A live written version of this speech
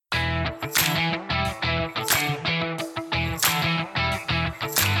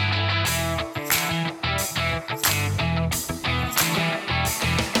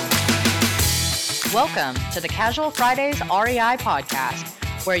Welcome to the Casual Fridays REI podcast,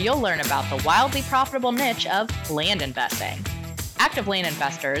 where you'll learn about the wildly profitable niche of land investing. Active land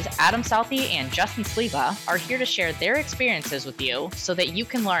investors Adam Southey and Justin Sleva are here to share their experiences with you so that you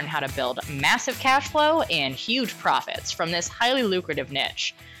can learn how to build massive cash flow and huge profits from this highly lucrative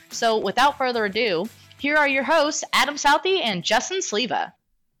niche. So without further ado, here are your hosts, Adam Southey and Justin Sleva.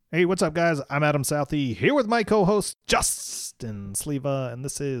 Hey, what's up, guys? I'm Adam Southey here with my co-host, Justin Sleva, and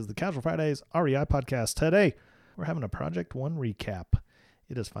this is the Casual Fridays REI podcast. Today, we're having a Project One recap.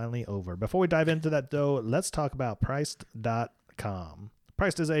 It is finally over. Before we dive into that, though, let's talk about Priced.com.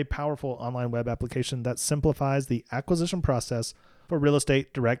 Priced is a powerful online web application that simplifies the acquisition process for real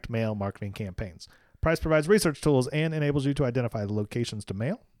estate direct mail marketing campaigns. Priced provides research tools and enables you to identify the locations to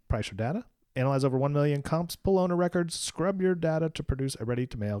mail, price your data, analyze over 1 million comps, pull owner records, scrub your data to produce a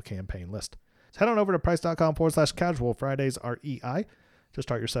ready-to-mail campaign list. So head on over to price.com/casual Fridays REI to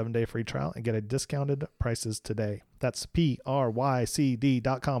start your 7-day free trial and get a discounted prices today. That's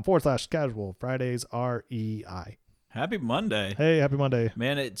PRYCD.com/casual Fridays REI. Happy Monday. Hey, happy Monday.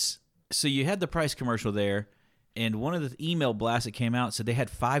 Man, so you had the price commercial there, and one of the email blasts that came out said they had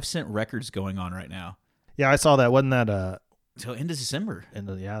 5-cent records going on right now. Yeah, I saw that. Wasn't that Till end of December.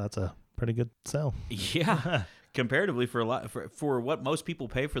 Yeah, that's a pretty good sell. Yeah. Comparatively for what most people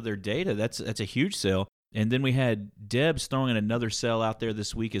pay for their data, that's a huge sale. And then we had Debs throwing in another sale out there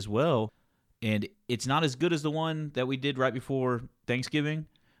this week as well. And it's not as good as the one that we did right before Thanksgiving,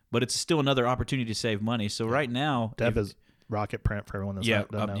 but it's still another opportunity to save money. So right now, Deb is Rocket Print for everyone that's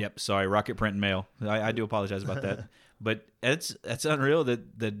doesn't know. Yep. Sorry, Rocket Print and Mail. I do apologize about that. But that's unreal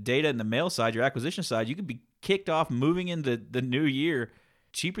that the data and the mail side, your acquisition side, you could be kicked off moving into the new year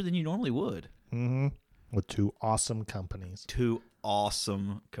cheaper than you normally would. Mm-hmm. With two awesome companies.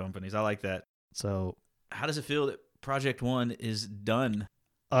 I like that. So how does it feel that Project One is done?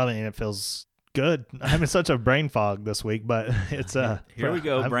 I mean, it feels good. I'm in such a brain fog this week, but it's here we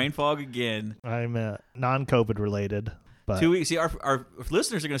go, brain fog again. I'm non-COVID related. But 2 weeks. See, our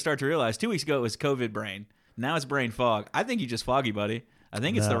listeners are going to start to realize 2 weeks ago it was COVID brain. Now it's brain fog. I think you just foggy, buddy. I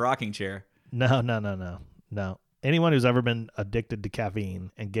think it's the rocking chair. No. Anyone who's ever been addicted to caffeine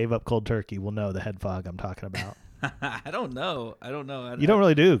and gave up cold turkey will know the head fog I'm talking about. I don't know. You don't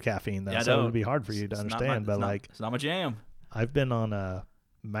really do caffeine, though, so it would be hard for you to it's understand. It's not my jam. I've been on a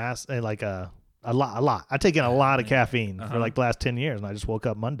lot. I've taken a lot of caffeine for like the last 10 years, and I just woke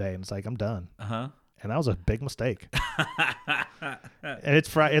up Monday, and it's like, I'm done. And that was a big mistake. And it's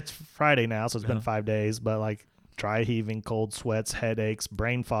Friday now, so it's been 5 days, but like dry heaving, cold sweats, headaches,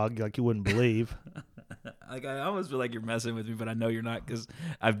 brain fog, like you wouldn't believe. Like I almost feel like you're messing with me, but I know you're not because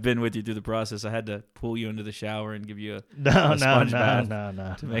I've been with you through the process. I had to pull you into the shower and give you a sponge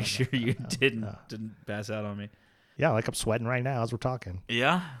bath to make sure you didn't pass out on me. Yeah, like I'm sweating right now as we're talking.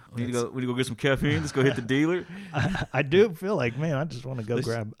 Yeah, we need to go get some caffeine. Let's go hit the dealer. I do feel like, man, I just want to go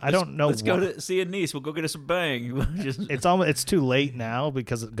grab. I don't know. Let's go to see a niece. We'll go get us some bang. It's too late now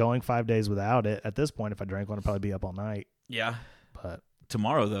because going 5 days without it. At this point, if I drank one, I'd probably be up all night. Yeah, but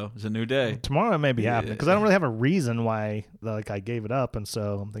tomorrow though is a new day. Tomorrow it may be happening because I don't really have a reason why I gave it up, and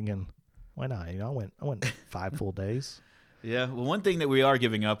so I'm thinking, why not? I went 5 full days. Yeah, well, one thing that we are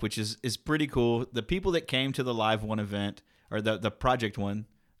giving up, which is pretty cool, the people that came to the Live One event, or the Project One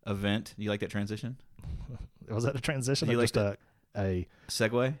event, you like that transition? Was that a transition or like just a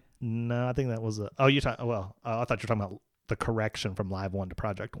segue? No, I think that was I thought you were talking about the correction from Live One to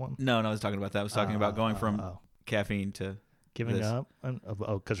Project One. No, I was talking about that. I was talking about going from caffeine to giving up.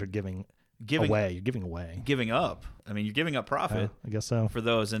 Because you're giving away. You're giving away. Giving up. I mean, you're giving up profit. I guess so. For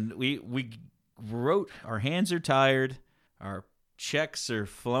those, and we wrote, our hands are tired. Our checks are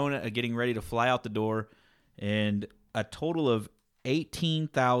getting ready to fly out the door, and a total of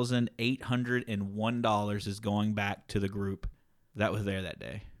 $18,801 is going back to the group that was there that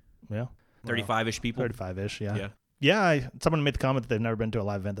day. Yeah, 35-ish people. 35-ish, yeah. Yeah, someone made the comment that they've never been to a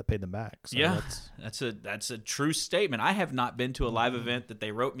live event that paid them back. So yeah, that's a true statement. I have not been to a live event that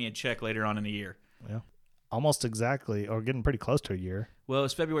they wrote me a check later on in the year. Yeah, almost exactly, or getting pretty close to a year. Well,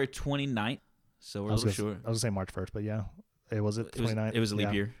 it's February 29th, so we're a little short. I was going to say March 1st, but yeah. It was 29th. It was a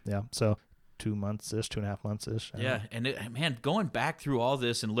leap year. Yeah. So 2 months-ish, 2.5 months-ish. Yeah. And man, going back through all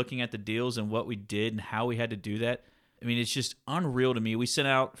this and looking at the deals and what we did and how we had to do that, I mean, it's just unreal to me. We sent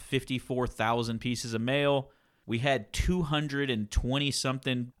out 54,000 pieces of mail. We had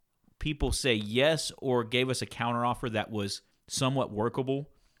 220-something people say yes or gave us a counteroffer that was somewhat workable.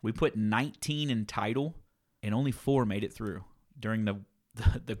 We put 19 in title, and only 4 made it through during the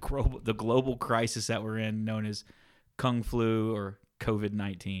global crisis that we're in, known as Kung Flu or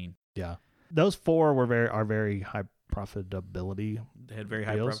COVID-19. Yeah, those 4 are very high profitability. They had very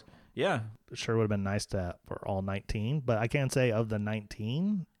high deals. Yeah. It sure would have been nice for all 19, but I can say of the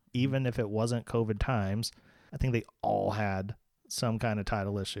 19, even if it wasn't COVID times, I think they all had some kind of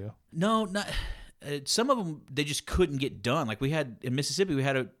title issue. No, not some of them. They just couldn't get done. Like we had in Mississippi, we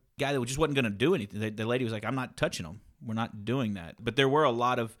had a guy that just wasn't going to do anything. The lady was like, "I'm not touching them. We're not doing that." But there were a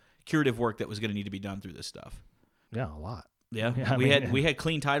lot of curative work that was going to need to be done through this stuff. Yeah, a lot. Yeah, we had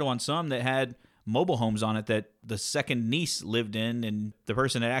clean title on some that had mobile homes on it that the second niece lived in, and the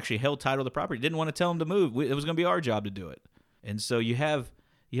person that actually held title of the property didn't want to tell them to move. It was going to be our job to do it. And so you have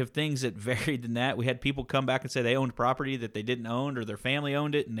things that varied than that. We had people come back and say they owned property that they didn't own, or their family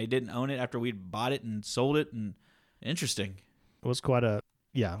owned it and they didn't own it after we'd bought it and sold it. And interesting. It was quite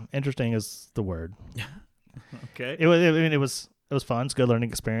interesting is the word. Okay. It was fun. It's a good learning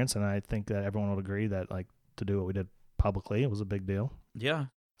experience, and I think that everyone would agree that like to do what we did publicly, it was a big deal. Yeah.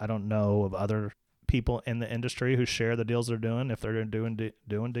 I don't know of other people in the industry who share the deals they're doing, if they're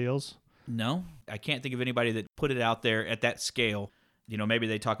doing deals. No, I can't think of anybody that put it out there at that scale. Maybe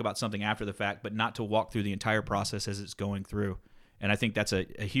they talk about something after the fact, but not to walk through the entire process as it's going through. And I think that's a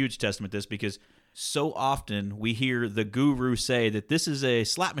huge testament to this, because so often we hear the guru say that this is a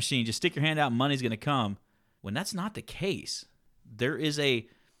slot machine, just stick your hand out and money's going to come, when that's not the case. There is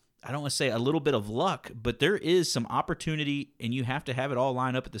I don't want to say a little bit of luck, but there is some opportunity, and you have to have it all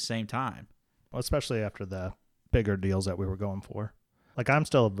line up at the same time. Well, especially after the bigger deals that we were going for. Like, I'm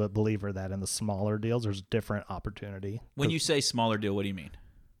still a believer that in the smaller deals, there's different opportunity. When you say smaller deal, what do you mean?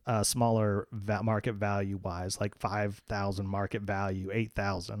 Smaller market value wise, like 5,000 market value,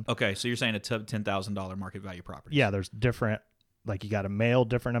 8,000. Okay, so you're saying a $10,000 market value property. Yeah, there's different, like you got to mail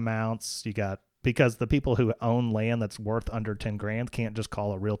different amounts. Because the people who own land that's worth under 10 grand can't just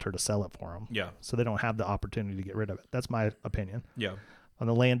call a realtor to sell it for them. Yeah. So they don't have the opportunity to get rid of it. That's my opinion. Yeah. On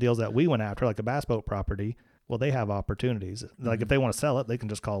the land deals that we went after, like the Bass Boat property, well, they have opportunities. Like if they want to sell it, they can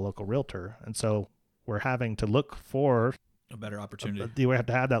just call a local realtor. And so we're having to look for a better opportunity. You have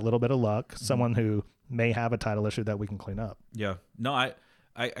to have that little bit of luck, someone who may have a title issue that we can clean up. Yeah. No, I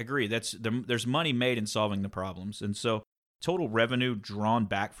agree. There's money made in solving the problems. And so total revenue drawn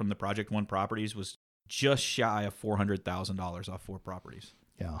back from the Project One properties was just shy of $400,000 off 4 properties.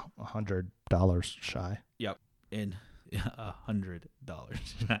 Yeah, $100 shy. Yep. And $100.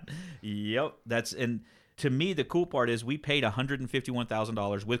 Yep. And to me, the cool part is we paid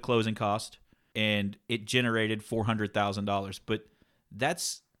 $151,000 with closing cost, and it generated $400,000. But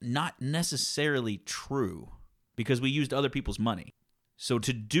that's not necessarily true, because we used other people's money. So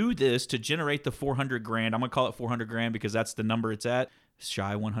to do this, to generate the $400,000, I'm going to call it $400,000 because that's the number it's at,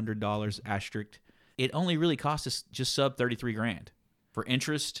 shy $100 asterisk. It only really cost us just sub $33,000 for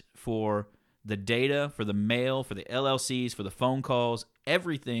interest, for the data, for the mail, for the LLCs, for the phone calls,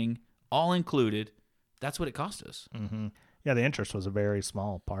 everything all included. That's what it cost us. Mm-hmm. Yeah, the interest was a very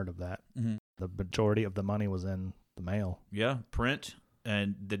small part of that. Mm-hmm. The majority of the money was in the mail. Yeah, print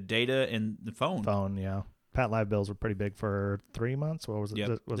and the data and the phone. Phone, yeah. Pat Live bills were pretty big for 3 months. What was it?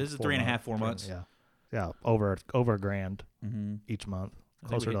 Yeah, this is 3.5, 4 months. Yeah, yeah, over $1,000 mm-hmm. each month,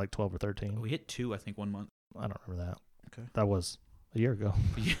 closer to like 12 or 13. We hit 2, I think, 1 month. I don't remember that. Okay, that was a year ago.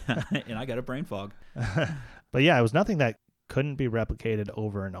 Yeah, and I got a brain fog. But yeah, it was nothing that couldn't be replicated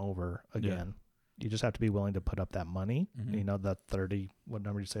over and over again. Yeah. You just have to be willing to put up that money. Mm-hmm. That 30. What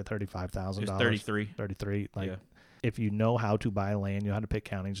number did you say? $35,000. 33. 33. Like, yeah. If you know how to buy land, you know how to pick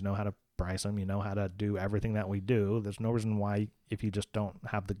counties, you know how to price them, you know how to do everything that we do. There's no reason why, if you just don't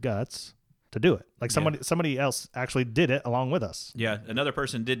have the guts to do it. Like somebody else actually did it along with us. Yeah, another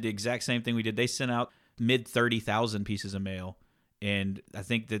person did the exact same thing we did. They sent out mid 30,000 pieces of mail, and I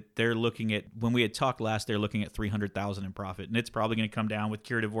think that they're looking at, when we had talked last, they're looking at 300,000 in profit, and it's probably going to come down with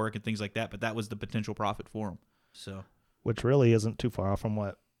curative work and things like that. But that was the potential profit for them. So, which really isn't too far off from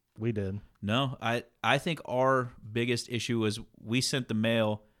what we did. No, I think our biggest issue was we sent the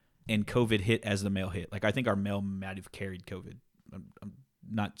mail and COVID hit as the mail hit. Like, I think our mail might have carried COVID. I'm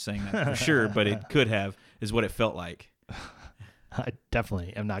not saying that for sure, but it could have, is what it felt like. I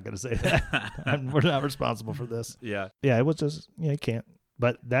definitely am not going to say that. We're not responsible for this. Yeah. Yeah, it was just, you can't.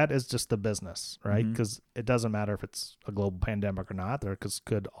 But that is just the business, right? Mm-hmm. Because it doesn't matter if it's a global pandemic or not. There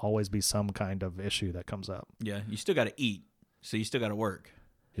could always be some kind of issue that comes up. Yeah, you still got to eat, so you still got to work.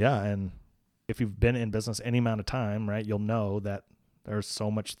 Yeah, and if you've been in business any amount of time, right, you'll know that there's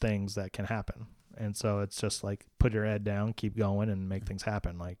so much things that can happen. And so it's just like, put your head down, keep going, and make things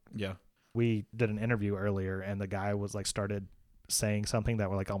happen. Like, yeah, we did an interview earlier, and the guy was like, started saying something that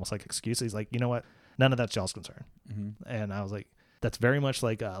were like almost like excuses. He's like, you know what? None of that's y'all's concern. Mm-hmm. And I was like, that's very much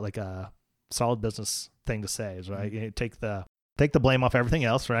like a solid business thing to say, is right. Mm-hmm. You take the blame off everything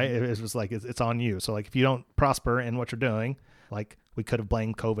else, right? It's just like it's on you. So like, if you don't prosper in what you're doing, Like, we could have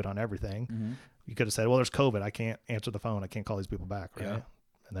blamed COVID on everything. Mm-hmm. You could have said, well, there's COVID. I can't answer the phone. I can't call these people back, right? Yeah.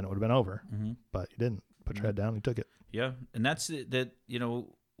 And then it would have been over. Mm-hmm. But you didn't. Put your head down. You took it. Yeah, and that's it, that, you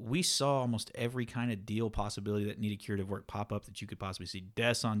know, we saw almost every kind of deal possibility that needed curative work pop up that you could possibly see.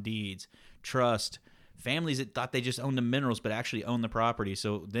 Deaths on deeds, trust, families that thought they just owned the minerals but actually owned the property.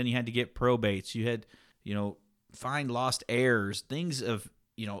 So then you had to get probates. You had, you know, find lost heirs, things of,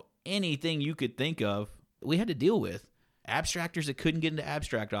 you know, anything you could think of, we had to deal with. Abstractors that couldn't get into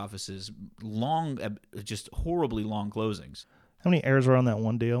abstract offices, long, just horribly long closings. How many heirs were on that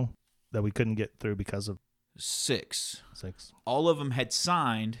one deal that we couldn't get through because of 6? All of them had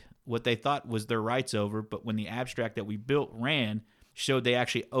signed what they thought was their rights over, but when the abstract that we built ran, showed they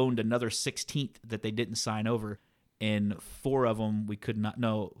actually owned another 16th that they didn't sign over, and 4 of them we could not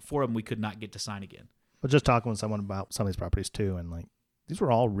get to sign again. But just talking with someone about some of these properties too, and like, these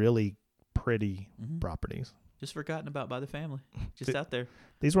were all really pretty properties. Just forgotten about by the family, just out there.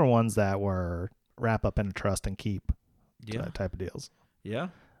 These were ones that were wrap up in a trust and keep type of deals. Yeah.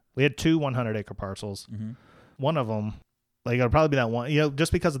 We had 2 100-acre parcels. Mm-hmm. One of them, like, it'll probably be that one, you know,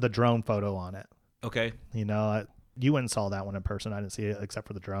 just because of the drone photo on it. Okay. You know, you wouldn't saw that one in person. I didn't see it except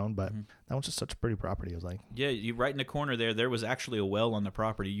for the drone, but that one's just such a pretty property. It was like, yeah, you right in the corner there was actually a well on the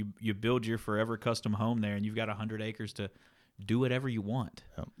property. You build your forever custom home there, and you've got 100 acres to do whatever you want.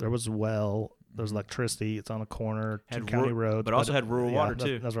 There was a well, there's electricity. It's on a corner, 2 county roads, but also had rural water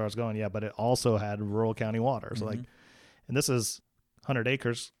too. That's where I was going. Yeah, but it also had rural county water. So like, and this is 100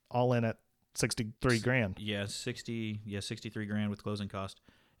 acres, all in at $63,000. Yeah, 63 grand with closing cost.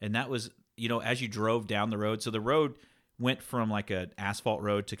 And that was, you know, as you drove down the road. So the road went from like an asphalt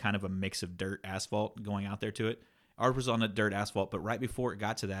road to kind of a mix of dirt asphalt going out there to it. Ours was on a dirt asphalt, but right before it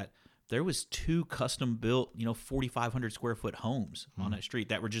got to that, there was 2 custom built, you know, 4,500 square foot homes on that street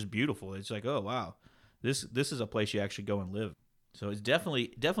that were just beautiful. It's like, oh wow, this is a place you actually go and live. So it's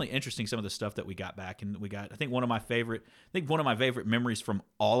definitely interesting, some of the stuff that we got back. And we got, I think one of my favorite memories from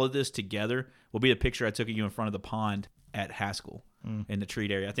all of this together will be a picture I took of you in front of the pond at Haskell in the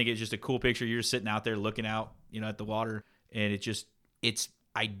treat area. I think it's just a cool picture. You're just sitting out there looking out, you know, at the water, and it's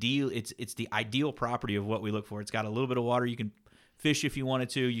ideal. It's the ideal property of what we look for. It's got a little bit of water. You can fish if you wanted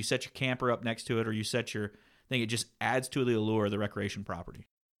to. You set your camper up next to it, or you set your thing. It just adds to the allure of the recreation property.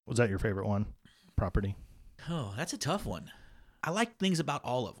 Was that your favorite property? Oh, that's a tough one. I liked things about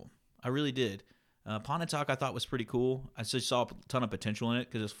all of them. I really did. Pontotoc I thought was pretty cool. I just saw a ton of potential in it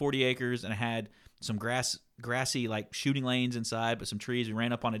because it was 40 acres and it had some grassy like shooting lanes inside, but some trees. We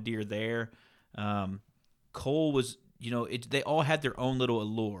ran up on a deer there. Cole was, you know, they all had their own little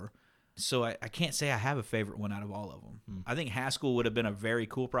allure. So I can't say I have a favorite one out of all of them. I think Haskell would have been a very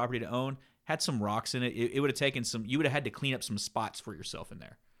cool property to own. Had some rocks in it. It would have taken some. You would have had to clean up some spots for yourself in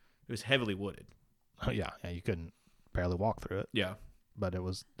there. It was heavily wooded. Oh yeah, you couldn't barely walk through it. Yeah, but it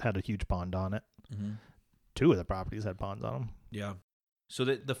had a huge pond on it. 2 of the properties had ponds on them. Yeah. So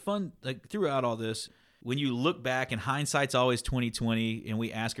the fun, like throughout all this, when you look back, and hindsight's always 20/20, and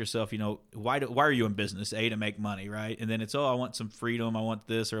we ask ourselves, you know, why are you in business? A, to make money, right? And then it's, I want some freedom, I want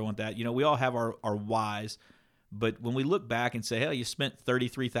this or I want that. You know, we all have our whys. But when we look back and say, hell, you spent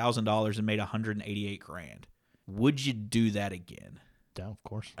 $33,000 and made $188,000, would you do that again? Yeah, of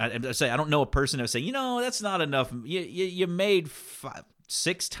course. I don't know a person that would say, you know, that's not enough. You made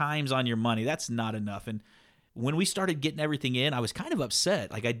 6 times on your money. That's not enough. And when we started getting everything in, I was kind of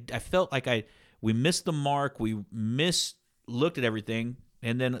upset. Like I felt like we missed the mark. We looked at everything.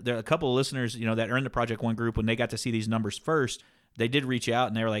 And then there are a couple of listeners, you know, that are in the Project One group, when they got to see these numbers first, they did reach out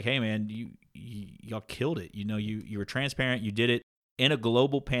and they were like, hey man, y'all killed it. You know, you were transparent. You did it in a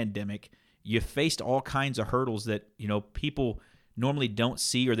global pandemic. You faced all kinds of hurdles that, you know, people normally don't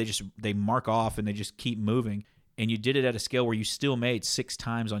see, or they mark off and they just keep moving. And you did it at a scale where you still made 6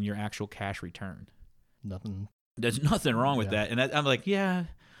 times on your actual cash return. There's nothing wrong with that. And I'm like, yeah.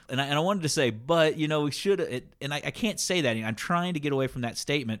 And I wanted to say, but, you know, we should. And I can't say that. I'm trying to get away from that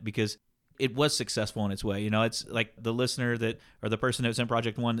statement because it was successful in its way. You know, it's like the listener or the person that was in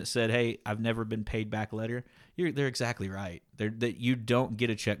Project One that said, hey, I've never been paid back later. They're exactly right. That you don't get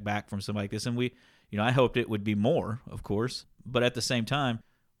a check back from somebody like this. And we, you know, I hoped it would be more, of course. But at the same time,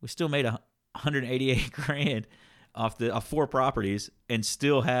 we still made $188,000 off 4 properties and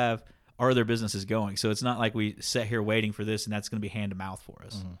still have our other businesses going. So it's not like we sat here waiting for this and that's going to be hand to mouth for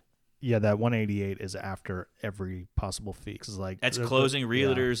us. Yeah, that 188 is after every possible fee. Cause like that's closing,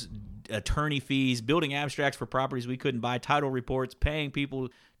 realtors, attorney fees, building abstracts for properties we couldn't buy, title reports, paying people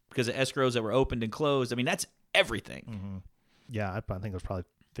because of escrows that were opened and closed. I mean, that's everything. Yeah, I think it was probably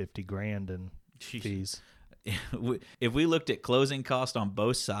 $50,000 in fees. If we looked at closing cost on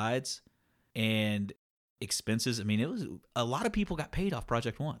both sides, and expenses. I mean, it was a lot of people got paid off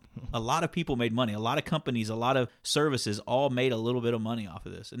Project One. A lot of people made money. A lot of companies, a lot of services all made a little bit of money off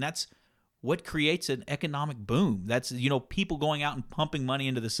of this. And that's what creates an economic boom. That's, people going out and pumping money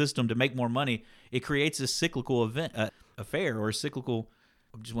into the system to make more money. It creates a cyclical affair or a cyclical,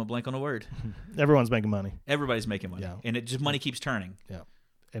 I just went blank on the word. Everyone's making money. Everybody's making money. Yeah. And it just money keeps turning. Yeah.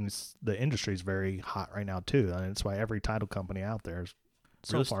 And the industry's very hot right now too. And that's why every title company out there is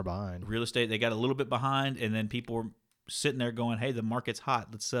so far behind. Real estate, they got a little bit behind, and then people were sitting there going, hey, the market's hot.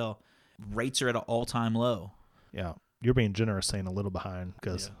 Let's sell. Rates are at an all-time low. Yeah. You're being generous saying a little behind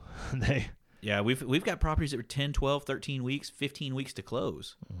because Yeah, we've got properties that were 10, 12, 13 weeks, 15 weeks to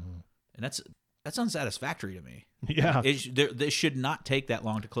close. Mm-hmm. And that's unsatisfactory to me. Yeah. This should not take that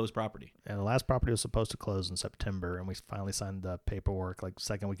long to close property. And the last property was supposed to close in September, and we finally signed the paperwork like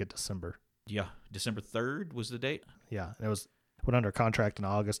second week of December. Yeah, December 3rd was the date. Yeah, and it went under contract in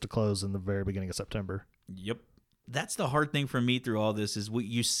August to close in the very beginning of September. Yep. That's the hard thing for me through all this is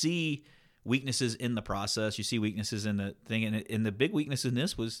you see weaknesses in the process. You see weaknesses in the thing. And the big weakness in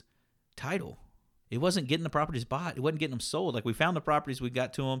this was title. It wasn't getting the properties bought. It wasn't getting them sold. Like we found the properties, we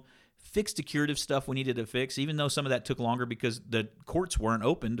got to them, fixed the curative stuff we needed to fix, even though some of that took longer because the courts weren't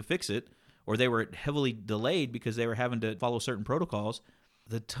open to fix it or they were heavily delayed because they were having to follow certain protocols.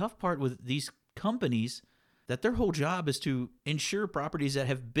 The tough part with these companies that their whole job is to insure properties that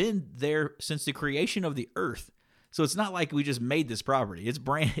have been there since the creation of the earth. So it's not like we just made this property.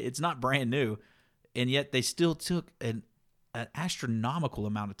 It's not brand new. And yet they still took an astronomical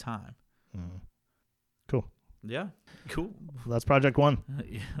amount of time. Mm. Cool. Yeah. Cool. Well, that's Project One.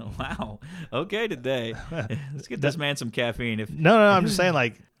 Wow. Okay, today. Let's get this man some caffeine. No, I'm just saying,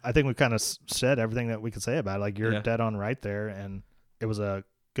 like, I think we kind of said everything that we could say about it. Like, you're dead on right there. And it was a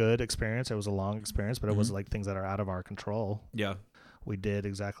good experience. It was a long experience, but it was like things that are out of our control. Yeah. We did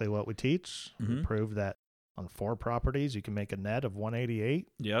exactly what we teach. We proved that on 4 properties, you can make a net of 188.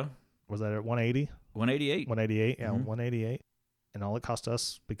 Yeah. Was that at 180? 188. 188. Yeah, 188. And all it cost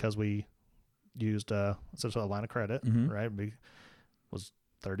us because we used essentially a line of credit, right? Was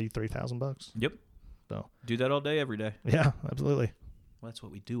 $33,000. Yep. So do that all day, every day. Yeah, absolutely. Well, that's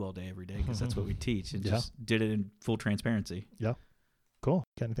what we do all day, every day, because that's what we teach, and just did it in full transparency. Yeah. Cool.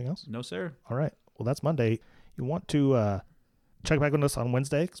 Got anything else? No, sir. All right. Well, that's Monday. You want to check back with us on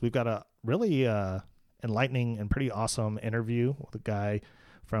Wednesday because we've got a really enlightening and pretty awesome interview with a guy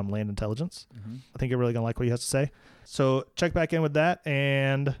from Land Intelligence. I think you're really going to like what he has to say. So check back in with that,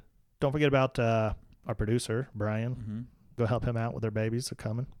 and don't forget about our producer, Brian. Go help him out with their babies. They're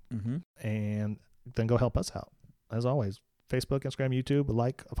coming. And then go help us out. As always, Facebook, Instagram, YouTube,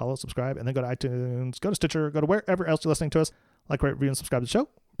 like, follow, subscribe, and then go to iTunes, go to Stitcher, go to wherever else you're listening to us. Like, rate, review, and subscribe to the show.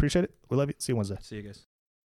 Appreciate it. We love you. See you Wednesday. See you guys.